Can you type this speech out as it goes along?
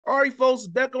All right, folks,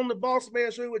 back on the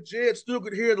Bossman show with Jed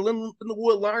Stugart here, the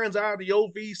Lindenwood Lions out of the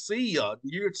OVC,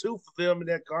 year two for them in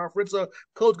that conference.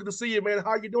 Coach, good to see you, man.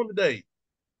 How you doing today?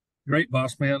 Great,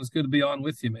 boss man. It's good to be on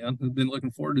with you, man. We've been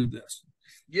looking forward to this.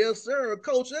 Yes, sir.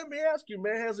 Coach, let me ask you,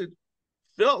 man, has it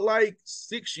felt like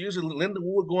 6 years in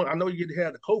Lindenwood going? I know you didn't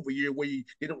have the COVID year where you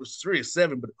didn't was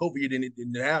 3-7, but the COVID year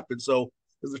didn't happen. So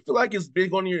does it feel like it's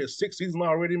been going your sixth season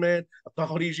already, man? After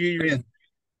all these years? Man,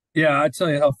 yeah, I tell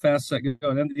you how fast that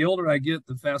goes. And the older I get,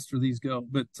 the faster these go.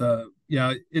 But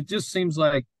yeah, it just seems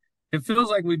like it feels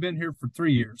like we've been here for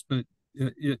 3 years. But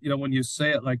when you say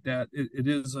it like that, it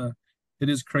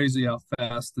is crazy how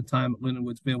fast the time at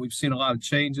Lindenwood's been. We've seen a lot of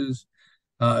changes.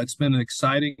 It's been an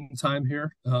exciting time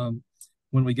here.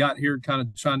 When we got here, kind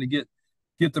of trying to get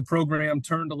the program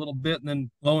turned a little bit, and then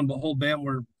lo and behold, bam,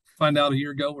 we're find out a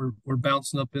year ago we're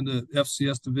bouncing up into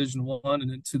FCS Division One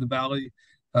and into the Valley,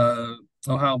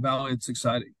 Ohio Valley. It's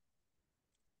exciting.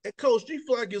 And Coach, do you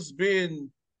feel like it's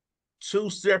been two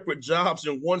separate jobs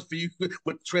in one for you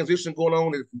with transition going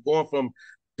on, going from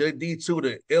the D2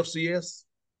 to FCS?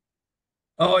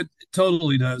 Oh, it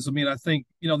totally does. I mean, I think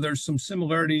there's some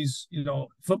similarities.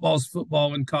 Football's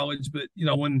football in college, but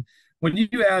when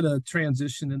you add a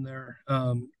transition in there,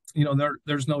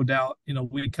 there's no doubt.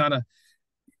 We kind of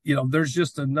there's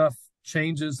just enough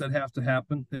changes that have to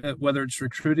happen, whether it's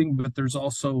recruiting, but there's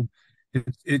also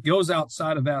it goes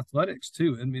outside of athletics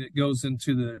too. I mean, it goes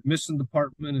into the mission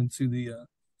department, into the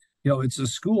it's a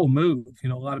school move. A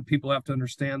lot of people have to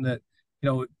understand that.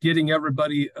 Getting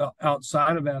everybody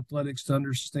outside of athletics to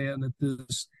understand that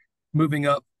this moving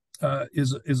up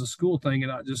is a school thing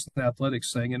and not just an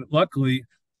athletics thing. And luckily,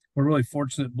 we're really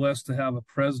fortunate, blessed to have a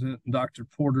president, Dr.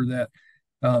 Porter, that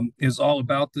is all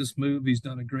about this move. He's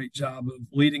done a great job of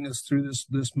leading us through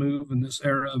this move and this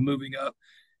era of moving up,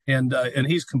 and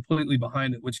he's completely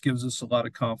behind it, which gives us a lot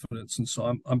of confidence. And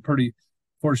so I'm pretty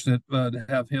fortunate to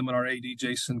have him and our AD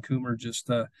Jason Coomer just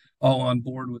all on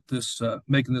board with this,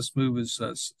 making this move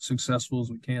as successful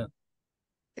as we can.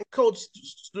 And Coach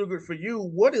Stugart, for you,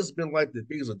 what has been like the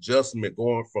biggest adjustment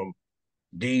going from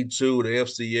D2 to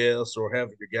FCS or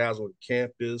having your guys on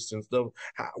campus and stuff?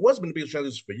 What's been the biggest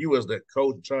challenge for you as that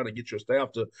coach trying to get your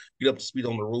staff to get up to speed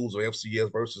on the rules of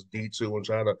FCS versus D2 and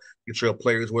trying to get your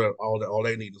players where all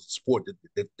they need is support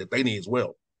that they need as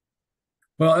well?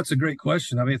 Well, that's a great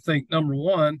question. I mean, I think number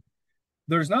one,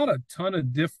 there's not a ton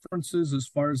of differences as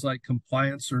far as like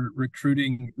compliance or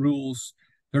recruiting rules.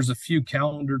 There's a few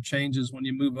calendar changes when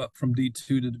you move up from D2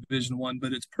 to Division One,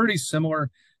 but it's pretty similar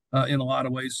in a lot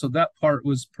of ways. So that part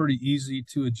was pretty easy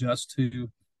to adjust to.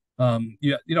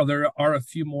 There are a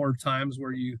few more times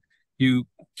where you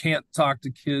can't talk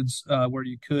to kids where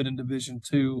you could in Division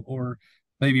Two, or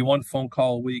maybe one phone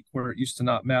call a week where it used to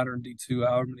not matter in D2,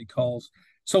 however many calls.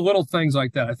 So little things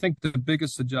like that. I think the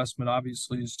biggest adjustment,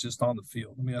 obviously, is just on the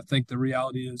field. I mean, I think the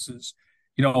reality is,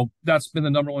 that's been the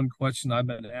number one question I've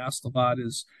been asked a lot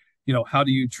is, how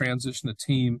do you transition a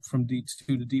team from D2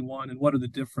 to D1, and what are the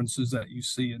differences that you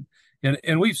see?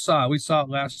 And we saw it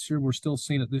last year. We're still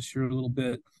seeing it this year a little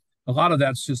bit. A lot of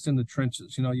that's just in the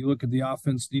trenches. You look at the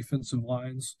offense, defensive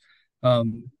lines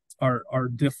are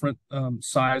different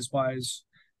size wise.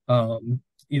 And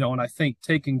I think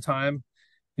taking time.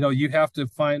 You have to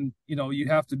find, you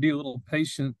have to be a little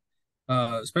patient,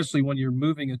 especially when you're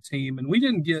moving a team. And we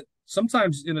didn't get,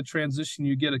 sometimes in a transition,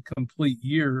 you get a complete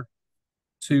year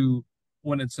to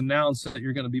when it's announced that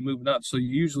you're going to be moving up. So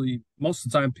usually, most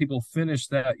of the time, people finish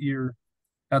that year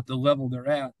at the level they're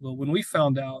at. Well, when we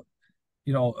found out,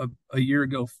 a year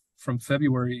ago from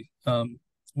February,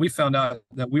 we found out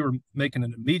that we were making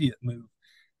an immediate move.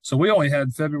 So we only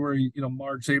had February,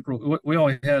 March, April. We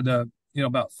only had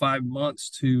about 5 months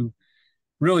to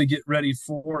really get ready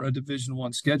for a Division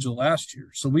One schedule last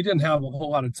year. So we didn't have a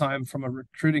whole lot of time from a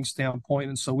recruiting standpoint,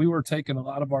 and so we were taking a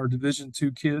lot of our Division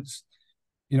Two kids,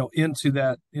 into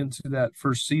that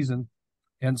first season,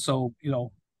 and so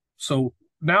so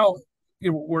now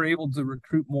we're able to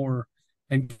recruit more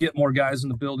and get more guys in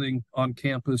the building on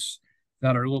campus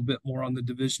that are a little bit more on the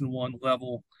Division One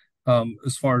level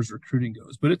as far as recruiting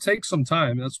goes. But it takes some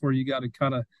time. That's where you got to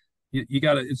kind of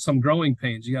it's some growing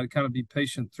pains. You got to kind of be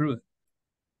patient through it.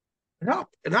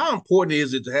 And how important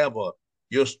is it to have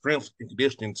your strength and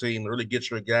conditioning team to really get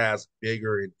your guys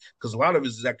bigger? And because a lot of it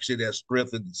is actually that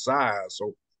strength and size.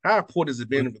 So how important has it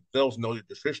been with those the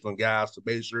nutritional guys to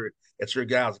make sure that your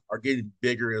guys are getting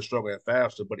bigger and stronger and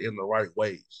faster, but in the right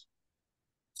ways?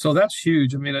 So that's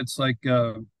huge. I mean, it's like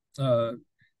number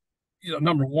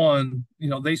one,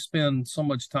 they spend so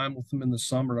much time with them in the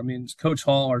summer. I mean, Coach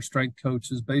Hall, our strength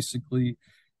coach, is basically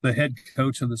the head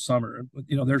coach of the summer.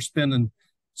 They're spending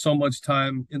so much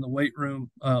time in the weight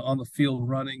room, on the field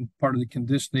running, part of the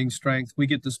conditioning strength. We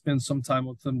get to spend some time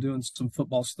with them doing some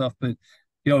football stuff, but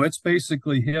it's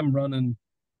basically him running.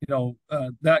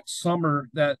 That summer,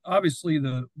 that obviously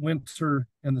the winter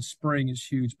and the spring is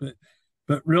huge, but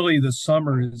really the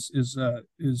summer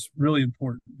is really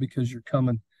important because you're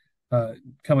coming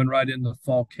right into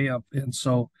fall camp, and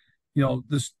so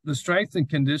the strength and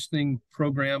conditioning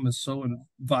program is so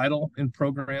vital in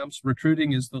programs.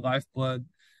 Recruiting is the lifeblood,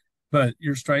 but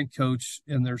your strength coach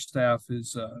and their staff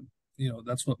is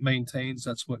that's what maintains,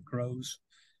 that's what grows.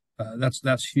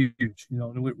 That's huge,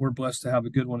 and we're blessed to have a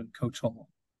good one in Coach Hall.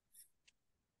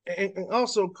 And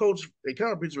also, Coach, it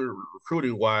kind of brings you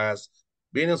recruiting wise,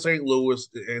 being in St. Louis,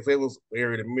 the St. Louis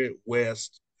area, the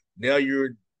Midwest. Now you're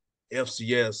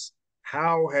FCS.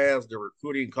 How has the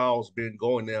recruiting calls been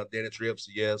going now, Dan, at your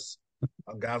FCS?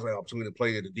 Guys have opportunity to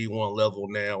play at the D1 level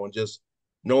now, and just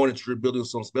knowing that you're building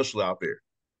something special out there.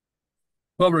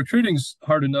 Well, recruiting's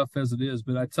hard enough as it is,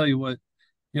 but I tell you what,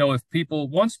 if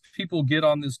once people get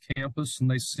on this campus and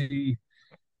they see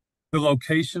the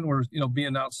location where,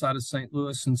 being outside of St.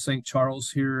 Louis and St.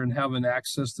 Charles here and having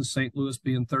access to St. Louis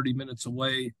being 30 minutes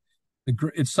away,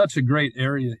 it's such a great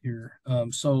area here.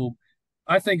 So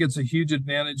I think it's a huge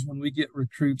advantage when we get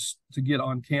recruits to get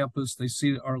on campus. They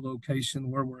see our location,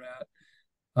 where we're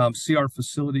at, see our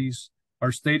facilities.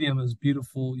 Our stadium is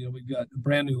beautiful. We've got a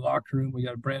brand new locker room. We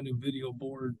got a brand new video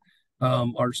board.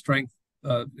 Our strength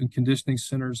and conditioning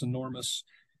center is enormous.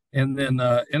 And then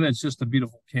it's just a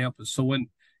beautiful campus. So when,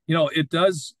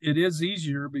 it is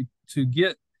easier to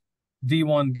get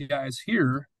D1 guys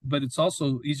here, but it's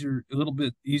also a little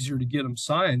bit easier to get them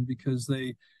signed because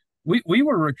we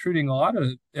were recruiting a lot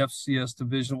of FCS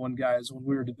Division I guys when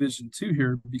we were Division II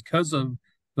here because of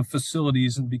the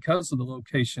facilities and because of the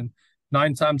location.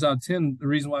 9 times out of 10, the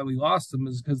reason why we lost them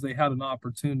is because they had an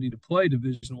opportunity to play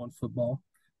Division I football.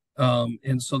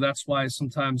 And so that's why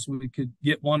sometimes we could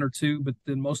get 1 or 2, but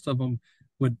then most of them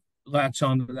would latch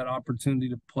on to that opportunity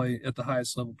to play at the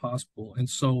highest level possible. And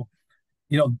so,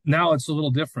 now it's a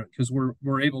little different because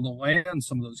we're able to land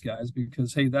some of those guys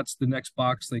because, hey, that's the next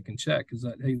box they can check is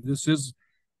that, hey, this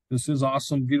is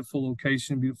awesome, beautiful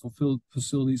location, beautiful field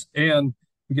facilities, and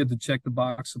we get to check the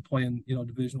box of playing,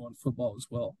 Division I football as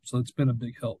well. So it's been a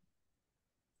big help.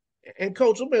 And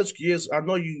Coach, let me ask you this: I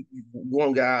know you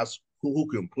want guys who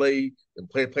can play and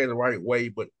play the right way,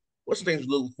 but what's the things you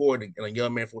look for in a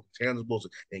young man for tangibles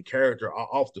and character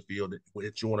off the field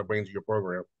that you want to bring to your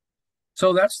program?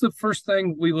 So that's the first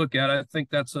thing we look at. I think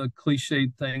that's a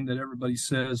cliched thing that everybody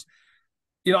says.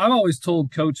 I've always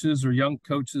told coaches or young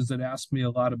coaches that ask me a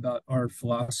lot about our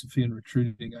philosophy in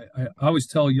recruiting. I always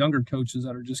tell younger coaches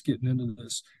that are just getting into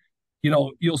this,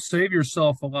 you'll save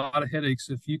yourself a lot of headaches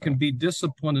if you can be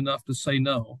disciplined enough to say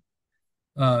no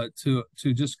to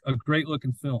just a great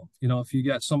looking film. If you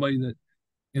got somebody that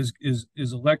is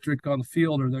electric on the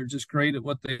field or they're just great at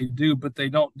what they do, but they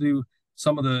don't do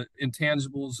some of the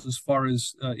intangibles as far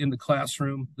as in the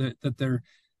classroom that they're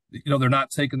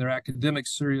not taking their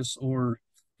academics serious, or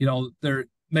they're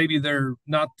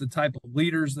not the type of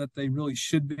leaders that they really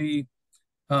should be.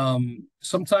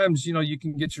 Sometimes you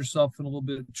can get yourself in a little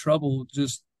bit of trouble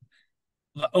just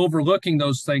overlooking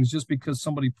those things just because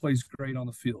somebody plays great on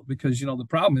the field, because the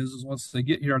problem is once they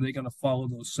get here, are they going to follow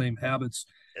those same habits?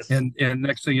 Yes. And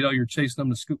next thing you know, you're chasing them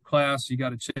to scoop class, you got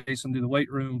to chase them to the weight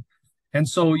room. And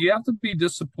so you have to be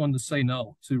disciplined to say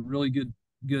no to really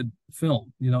good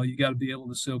film. You got to be able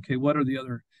to say, okay, what are the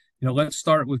other, let's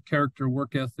start with character,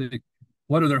 work ethic.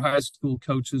 What are their high school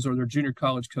coaches or their junior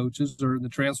college coaches or in the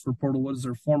transfer portal? What does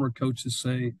their former coaches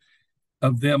say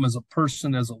of them as a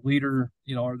person, as a leader?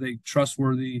 Are they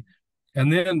trustworthy?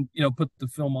 And then, put the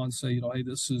film on, say, hey,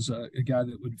 this is a guy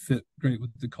that would fit great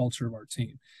with the culture of our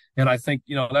team. And I think,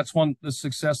 that's the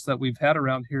success that we've had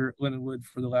around here at Lindenwood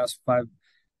for the last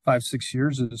 5-6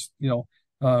 years is,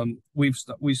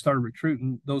 we started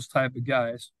recruiting those type of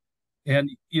guys. And,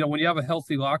 when you have a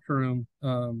healthy locker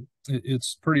room,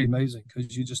 it's pretty amazing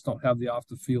because you just don't have the off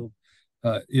the field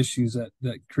issues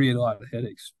that create a lot of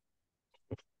headaches.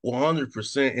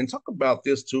 100%. And talk about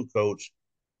this too, Coach.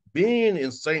 Being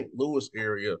in St. Louis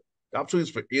area, the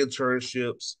opportunities for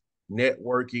internships,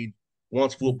 networking.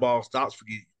 Once football stops for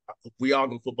you, we all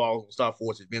know football will stop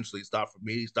for us eventually. Stop for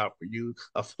me, stop for you.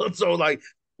 So, like,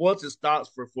 once it stops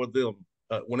for them,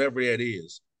 whenever that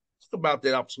is, talk about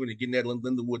that opportunity, getting that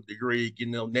Lindenwood degree,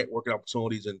 getting them networking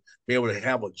opportunities, and being able to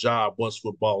have a job once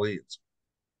football ends.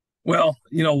 Well,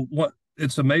 what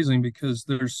it's amazing because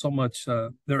there's so much.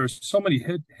 There are so many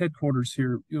headquarters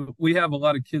here. We have a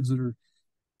lot of kids that are,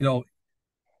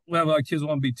 we have a lot of kids who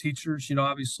want to be teachers.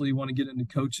 Obviously want to get into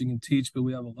coaching and teach, but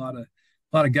we have a lot of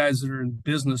a lot of guys that are in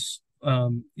business,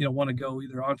 want to go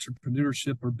either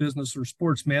entrepreneurship or business or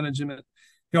sports management.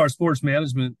 Our sports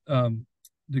management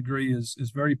degree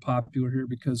is very popular here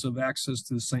because of access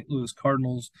to the St. Louis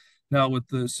Cardinals. Now with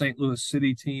the St. Louis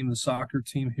City team, the soccer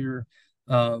team here,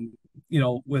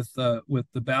 with the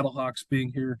Battlehawks being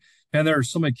here, and there are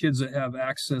so many kids that have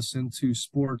access into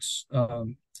sports,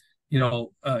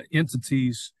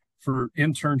 entities for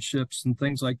internships and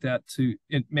things like that.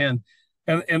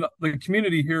 And the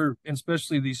community here,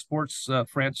 especially these sports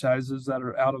franchises that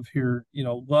are out of here,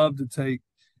 love to take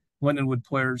Lindenwood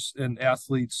players and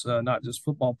athletes, not just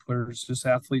football players, just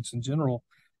athletes in general.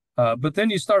 But then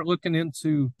you start looking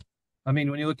into, when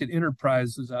you look at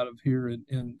enterprises out of here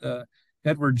and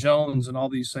Edward Jones and all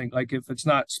these things, like if it's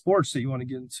not sports that you want to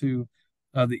get into,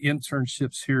 the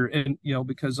internships here, and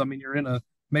because you're in a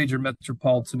major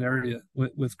metropolitan area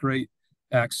with great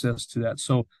access to that.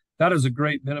 So that is a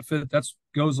great benefit. That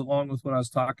goes along with what I was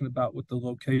talking about with the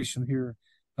location here.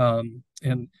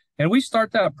 And we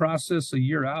start that process a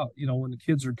year out, when the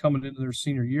kids are coming into their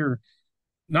senior year,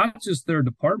 not just their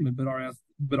department,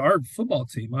 but our football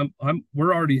team.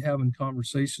 We're already having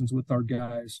conversations with our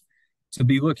guys to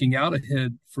be looking out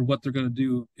ahead for what they're going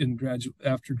to do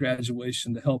after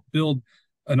graduation to help build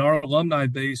our alumni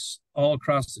base all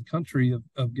across the country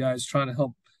of guys trying to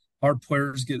help our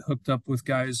players get hooked up with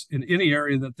guys in any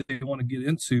area that they want to get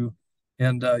into,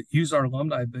 and use our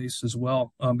alumni base as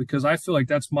well. Because I feel like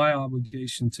that's my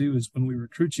obligation too, is when we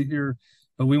recruit you here,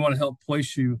 but we want to help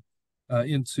place you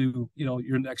into,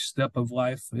 your next step of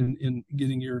life in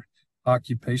getting your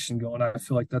occupation going. I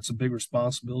feel like that's a big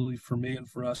responsibility for me and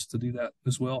for us to do that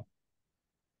as well.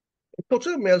 Coach,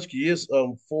 let me ask you this,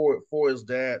 for his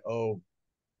dad,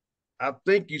 I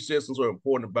think you said something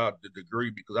important about the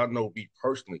degree, because I know me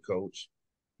personally, Coach,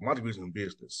 my degree's in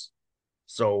business.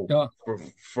 So Yeah.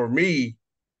 for me,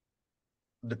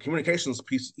 the communications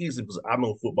piece is easy because I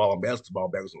know football and basketball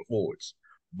backwards and forwards.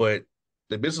 But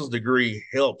the business degree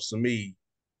helps me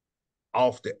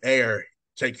off the air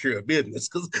take care of business,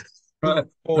 because Right.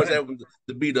 always Right. having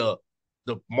to be the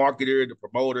marketer, the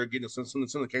promoter, getting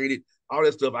syndicated, all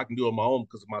that stuff I can do on my own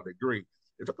because of my degree.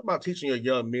 You're talking about teaching your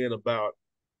young men about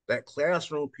that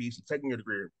classroom piece and taking your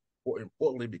degree,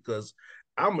 importantly, because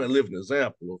I'm a living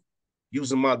example of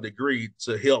using my degree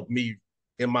to help me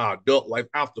in my adult life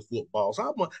after football. So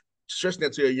I'm stressing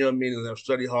that to your young men in their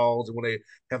study halls, and when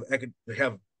they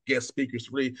have guest speakers,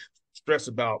 really stress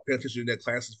about paying attention to their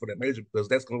classes for that major, because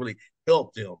that's going to really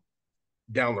help them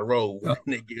down the road when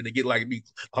Yeah. they get like me,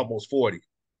 almost 40.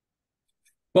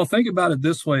 Well, think about it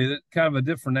this way, that kind of a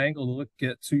different angle to look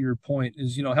at, to your point,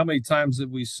 is, how many times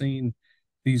have we seen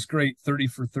these great 30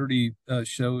 for 30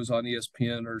 shows on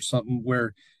ESPN or something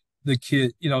where the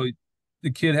kid,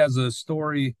 the kid has a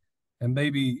story, and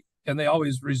they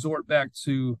always resort back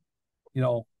to,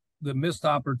 the missed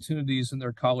opportunities in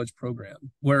their college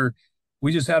program, where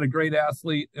we just had a great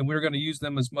athlete and we're going to use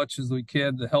them as much as we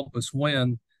can to help us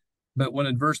win. But when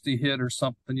adversity hit or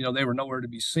something, they were nowhere to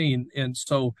be seen. And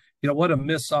so, what a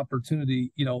missed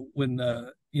opportunity, when,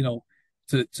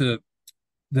 to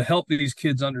help these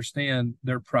kids understand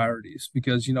their priorities,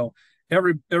 because,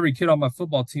 every kid on my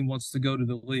football team wants to go to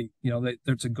the league.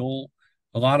 There's a goal.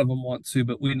 A lot of them want to,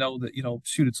 but we know that,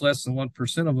 shoot, it's less than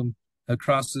 1% of them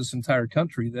across this entire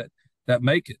country that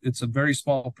make it. It's a very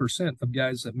small percent of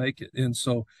guys that make it. And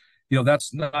so,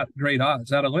 that's not great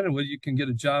odds. Out of Lindenwood, you can get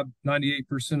a job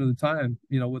 98% of the time,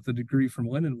 with a degree from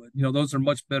Lindenwood. Those are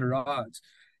much better odds.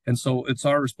 And so it's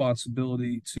our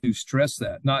responsibility to stress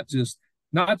that, not just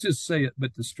say it,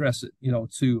 but to stress it,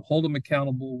 to hold them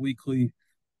accountable weekly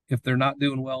if they're not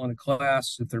doing well in a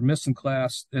class, if they're missing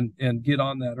class, and get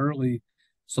on that early,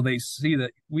 so they see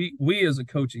that we as a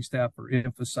coaching staff are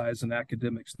emphasizing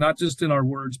academics, not just in our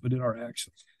words, but in our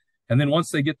actions. And then once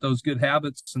they get those good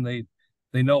habits and they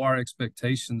know our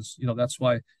expectations, that's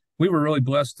why we were really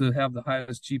blessed to have the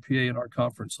highest GPA in our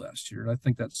conference last year. And I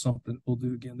think that's something we'll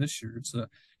do again this year.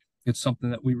 It's something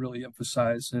that we really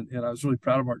emphasize, and I was really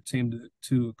proud of our team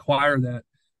to acquire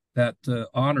that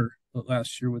honor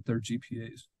last year with their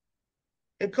GPAs.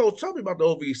 And Coach, tell me about the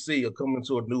OVC of coming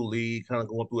to a new league, kind of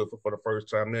going through it for the first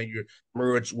time. Now you're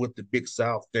merged with the Big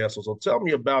South there. So tell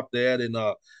me about that, and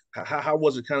how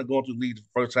was it kind of going through the league the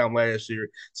first time last year,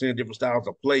 seeing different styles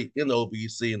of play in the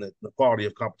OVC and the quality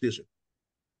of competition?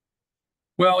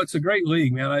 Well, it's a great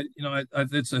league, man.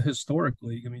 It's a historic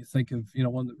league. You think of,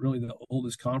 one that really the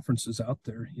oldest conferences out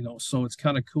there, so it's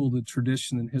kind of cool, the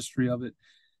tradition and history of it.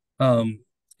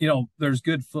 There's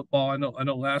good football. I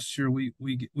know last year we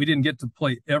didn't get to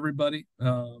play everybody,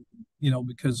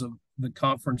 because of the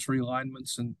conference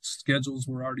realignments and schedules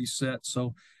were already set.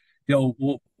 So,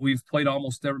 we've played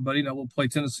almost everybody. Now we'll play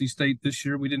Tennessee State this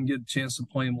year. We didn't get a chance to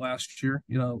play them last year.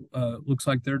 Looks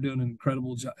like they're doing an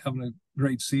incredible job, having a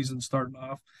great season starting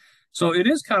off. So it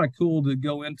is kind of cool to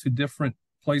go into different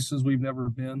places we've never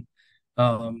been.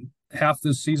 Half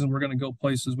this season we're going to go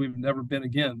places we've never been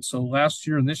again. So last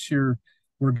year and this year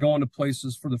we're going to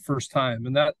places for the first time,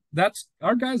 and that's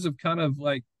our guys have kind of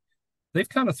like they've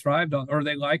kind of thrived on, or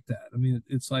they like that. I mean,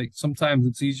 it's like sometimes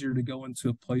it's easier to go into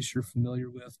a place you're familiar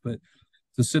with, but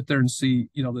to sit there and see,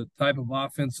 the type of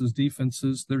offenses,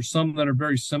 defenses, there's some that are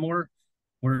very similar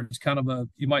where it's kind of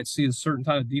you might see a certain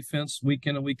kind of defense week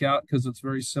in and week out because it's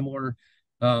very similar.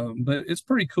 But it's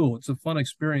pretty cool. It's a fun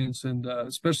experience. And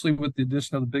especially with the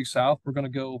addition of the Big South, we're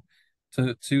going to go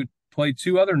to play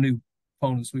two other new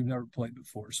opponents we've never played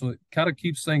before. So it kind of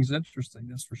keeps things interesting.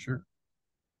 That's for sure.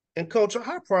 And coach,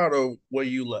 how proud were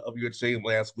you of your team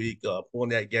last week, pulling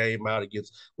that game out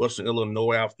against Western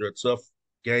Illinois after a tough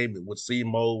game with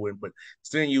SEMO, and but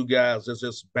seeing you guys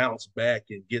just bounce back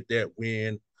and get that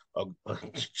win, a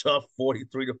tough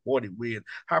 43-40 win.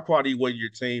 How proud of you were your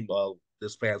team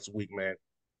this past week, man?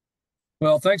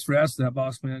 Well, thanks for asking that,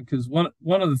 boss man. Because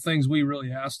one of the things we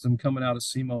really asked them coming out of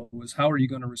SEMO was, how are you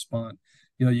going to respond?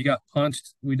 You got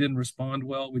punched. We didn't respond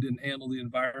well. We didn't handle the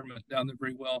environment down there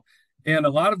very well. And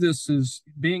a lot of this is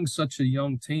being such a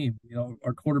young team.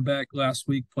 Our quarterback last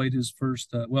week played his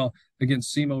first,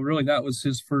 against SEMO. Really, that was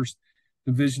his first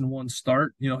Division I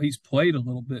start. He's played a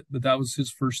little bit, but that was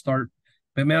his first start.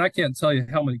 But man, I can't tell you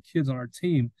how many kids on our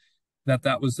team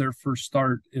that was their first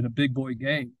start in a big boy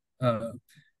game.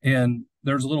 And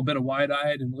there's a little bit of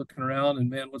wide-eyed and looking around and,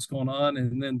 man, what's going on?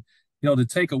 And then, to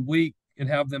take a week and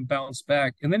have them bounce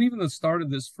back. And then even the start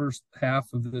of this first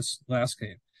half of this last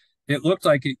game, it looked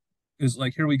like it is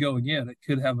like, here we go again. It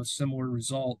could have a similar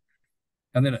result.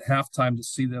 And then at halftime to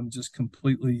see them just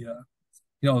completely,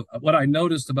 what I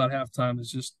noticed about halftime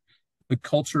is just the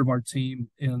culture of our team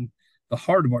and the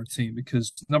heart of our team.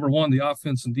 Because number one, the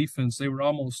offense and defense, they were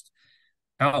almost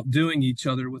outdoing each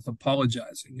other with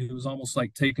apologizing. It was almost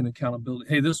like taking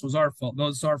accountability. Hey, this was our fault. No,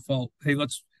 it's our fault. Hey,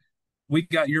 we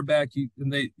got your back.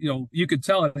 And they, you could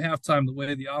tell at halftime the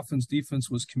way the offense defense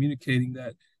was communicating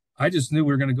that I just knew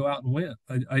we were going to go out and win.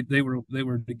 They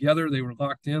were together. They were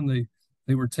locked in.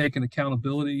 They were taking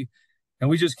accountability, and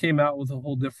we just came out with a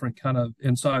whole different kind of.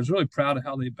 And so I was really proud of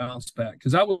how they bounced back,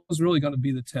 because that was really going to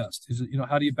be the test. Is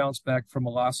how do you bounce back from a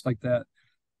loss like that,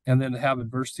 and then have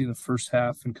adversity in the first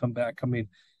half and come back? I mean,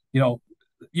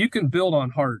 you can build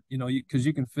on heart, because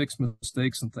you can fix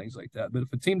mistakes and things like that. But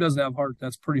if a team doesn't have heart,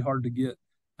 that's pretty hard to get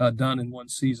done in one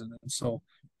season. And so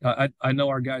I know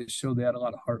our guys showed they had a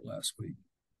lot of heart last week.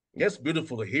 That's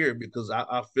beautiful to hear, because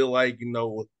I feel like, in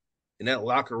that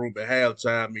locker room at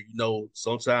halftime,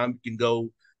 sometimes you can go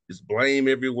just blame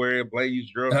everywhere, blame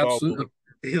these girls all Absolutely.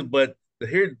 over. But to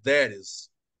hear that is,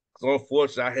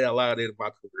 unfortunately, I had a lot of that in my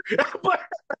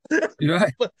career. You're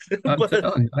right. but, I'm but,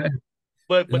 telling you.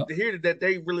 but to hear that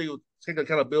they really take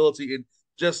accountability, and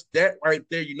just that right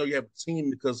there, you have a team,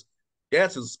 because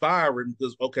that's inspiring.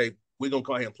 Because okay, we're gonna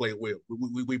come here and play well.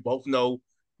 We both know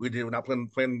we're not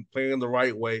playing the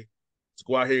right way. To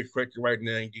go out here and correct it right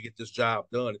now and get this job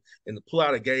done, and to pull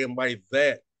out a game like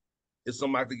that is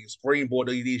something I think springboard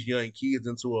these young kids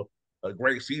into a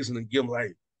great season and give them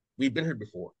like, we've been here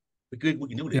before. We can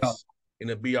do Yeah. this, and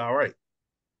it'll be all right.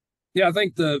 Yeah. I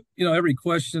think every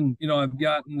question, I've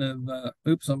gotten of,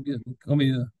 oops, let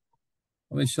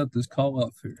me shut this call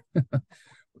off here.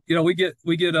 we get,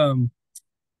 a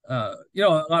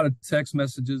lot of text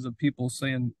messages of people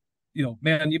saying,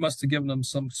 man, you must have given them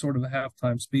some sort of a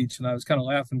halftime speech. And I was kind of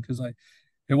laughing because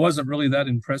it wasn't really that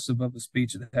impressive of a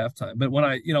speech at halftime. But when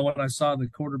I saw the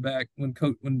quarterback, when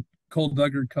Cole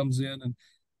Duggar comes in and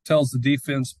tells the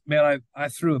defense, man, I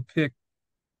threw a pick,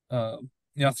 I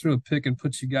threw a pick and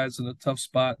put you guys in a tough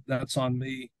spot. That's on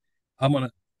me. I'm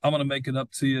gonna make it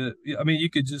up to you. I mean, you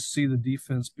could just see the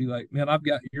defense be like, man, I've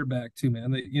got your back too,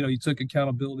 man. You took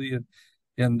accountability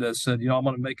and said, I'm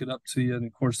going to make it up to you. And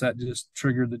of course, that just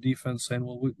triggered the defense saying,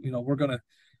 well, we're going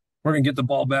to get the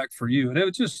ball back for you. And it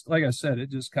was just, like I said,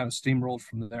 it just kind of steamrolled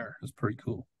from there. It was pretty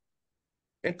cool.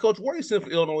 And Coach, what are you seeing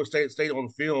for Illinois State on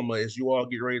the film as you all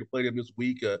get ready to play them this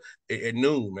week at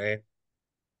noon, man?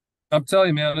 I'm telling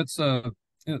you, man, this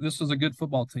is a good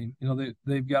football team.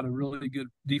 They've got a really good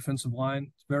defensive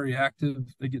line. It's very active.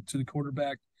 They get to the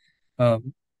quarterback.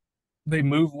 They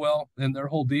move well, and their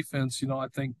whole defense, I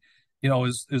think,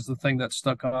 is the thing that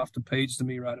stuck off the page to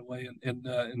me right away. And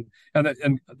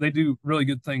they do really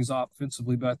good things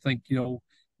offensively. But I think,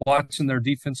 watching their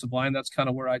defensive line, that's kind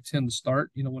of where I tend to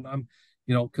start. When I'm,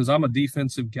 because I'm a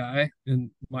defensive guy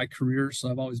in my career, so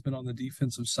I've always been on the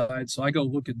defensive side. So I go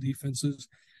look at defenses,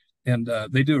 and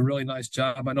they do a really nice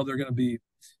job. I know they're going to be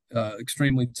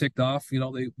extremely ticked off.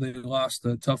 They lost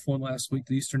a tough one last week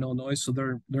to Eastern Illinois, so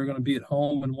they're going to be at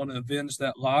home and want to avenge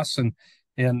that loss, and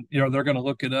they're going to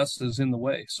look at us as in the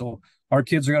way. So our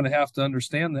kids are going to have to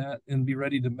understand that and be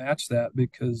ready to match that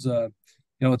because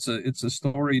it's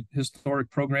a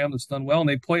historic program that's done well, and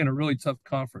they play in a really tough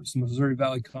conference. The Missouri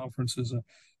Valley Conference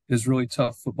is really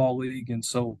tough football league, and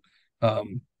so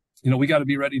we got to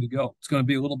be ready to go. It's going to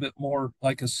be a little bit more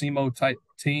like a SEMO type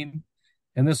team.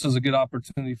 And this is a good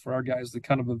opportunity for our guys to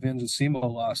kind of avenge a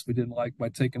SEMO loss we didn't like by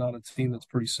taking on a team that's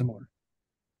pretty similar.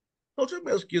 Coach, let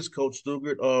me ask you, Coach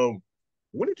Stugart.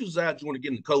 When did you decide you want to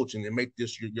get into coaching and make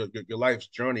this your life's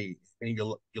journey and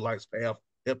your life's path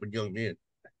helping young men?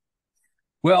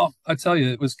 Well, I tell you,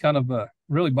 it was kind of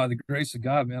really by the grace of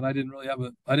God, man. I didn't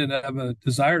have a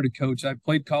desire to coach. I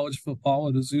played college football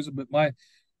at Azusa, but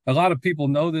a lot of people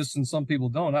know this and some people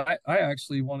don't. I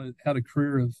actually had a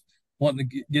career of wanting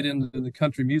to get into the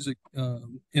country music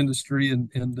industry and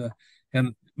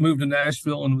moved to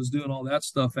Nashville and was doing all that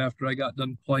stuff after I got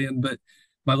done playing. But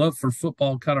my love for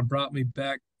football kind of brought me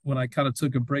back when I kind of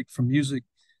took a break from music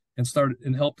and started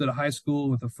and helped at a high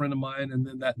school with a friend of mine. And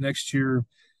then that next year,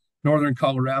 Northern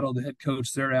Colorado, the head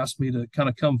coach there asked me to kind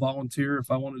of come volunteer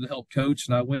if I wanted to help coach.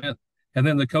 And I went. And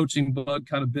then the coaching bug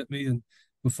kind of bit me. And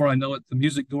before I know it, the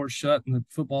music doors shut and the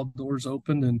football doors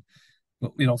opened. And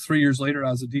 3 years later,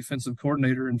 I was a defensive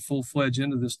coordinator and full-fledged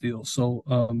into this deal. So,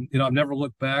 I've never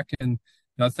looked back, and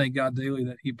I thank God daily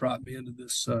that He brought me into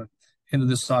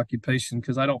this occupation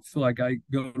because I don't feel like I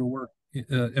go to work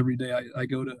every day. I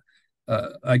go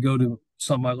to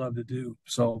something I love to do.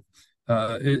 So,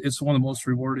 it's one of the most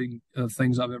rewarding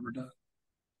things I've ever done.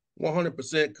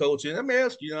 100%, Coach. And let me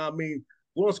ask you, going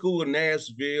to school in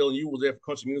Nashville, and you was there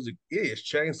for country music. It has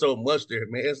changed so much there,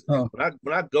 man. Oh,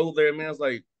 When I go there, man, it's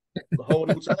like the whole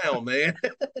new town, man.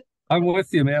 I'm with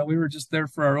you, man. We were just there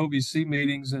for our OVC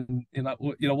meetings, and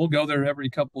we'll go there every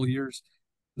couple of years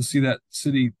to see that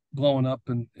city blowing up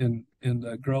and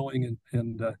growing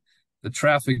and the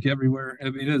traffic everywhere. I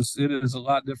mean, it is a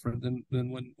lot different than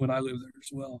when I lived there as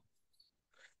well.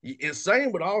 And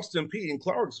same with Austin P in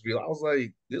Clarksville. I was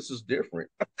like, this is different.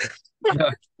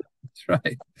 Yeah, that's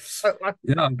right. like,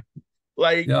 Yeah,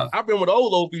 yeah. I remember the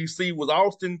old OVC was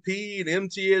Austin P and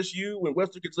MTSU and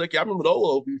Western Kentucky. I remember the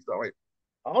old OVC. Like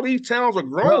all these towns are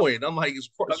Well, growing. I'm like, it's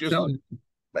I'm just telling you.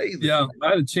 amazing. Yeah, I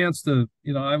had a chance to,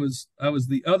 I was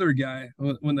the other guy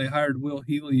when they hired Will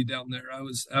Healy down there. I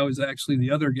was actually the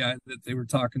other guy that they were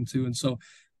talking to, and so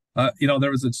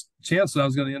there was a chance that I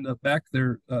was going to end up back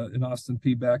there in Austin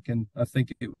P back, and I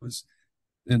think it was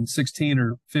in 16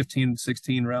 or 15,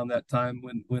 16 around that time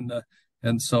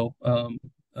and so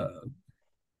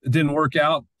it didn't work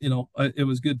out. It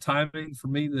was good timing for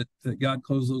me that God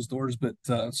closed those doors. But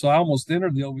so I almost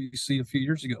entered the OVC a few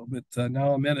years ago, but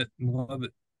now I'm in it and love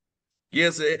it.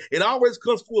 Yes, it always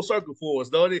comes full circle for us,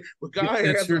 don't it? But God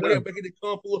It has a sure way does. of making it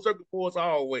come full circle for us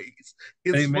always.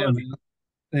 It's Amen. funny.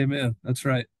 Amen. That's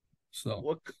right. So,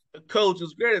 Well, Coach,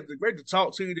 it's great to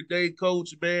talk to you today,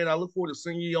 Coach. Man, I look forward to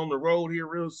seeing you on the road here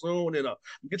real soon, and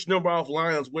get your number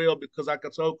offline as well because, like I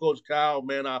told Coach Kyle,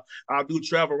 man, I do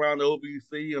travel around the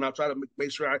OVC, and I try to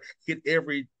make sure I hit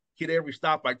every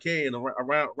stop I can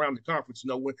around the conference.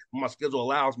 When my schedule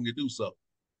allows me to do so.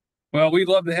 well, we'd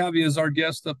love to have you as our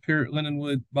guest up here at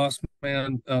Lindenwood,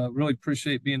 Bossman. Really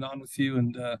appreciate being on with you,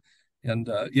 and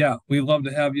yeah, we'd love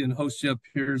to have you and host you up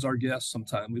here as our guest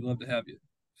sometime. We'd love to have you.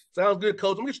 Sounds good,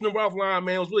 Coach. I'm get your number offline,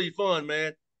 man. It was really fun,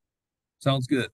 man. Sounds good.